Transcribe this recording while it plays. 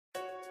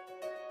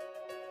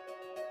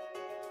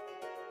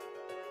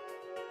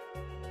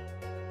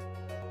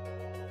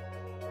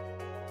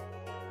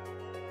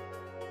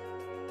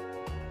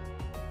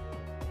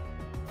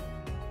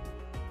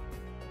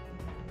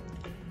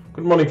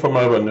Good morning from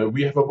Melbourne.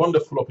 We have a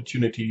wonderful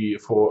opportunity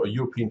for a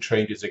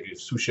European-trained executive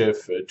sous chef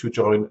to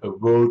join a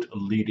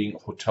world-leading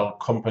hotel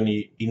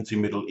company in the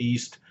Middle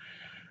East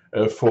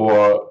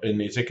for an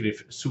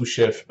executive sous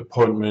chef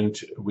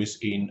appointment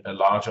within a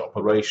larger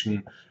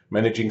operation,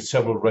 managing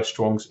several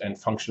restaurants and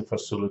function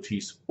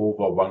facilities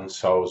over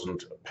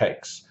 1,000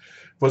 pax.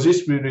 For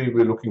this, really,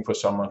 we're looking for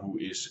someone who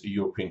is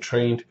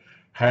European-trained,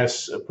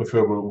 has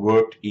preferably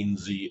worked in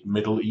the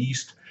Middle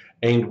East,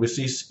 and with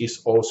this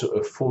is also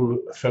a full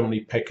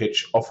family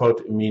package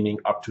offered, meaning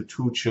up to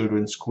 2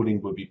 children,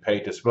 schooling will be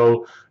paid as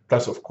well,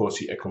 plus of course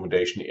the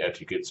accommodation, air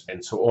tickets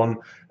and so on,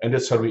 and a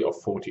salary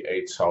of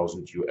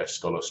 48,000 US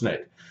dollars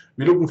net.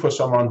 We're looking for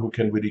someone who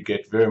can really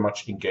get very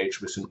much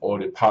engaged within all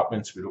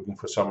departments. We're looking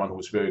for someone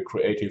who's very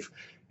creative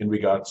in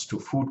regards to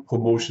food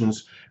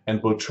promotions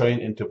and will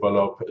train and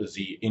develop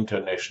the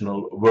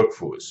international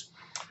workforce.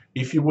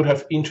 If you would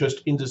have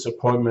interest in this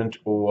appointment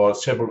or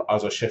several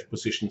other chef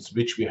positions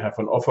which we have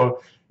on offer,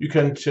 you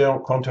can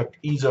contact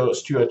either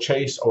Stuart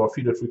Chase, our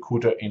field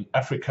recruiter in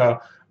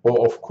Africa,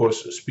 or of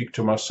course speak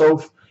to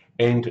myself.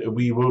 And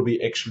we will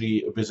be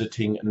actually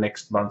visiting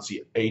next month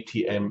the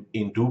ATM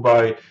in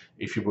Dubai.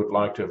 If you would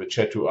like to have a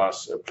chat to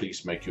us,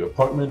 please make your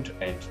appointment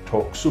and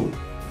talk soon.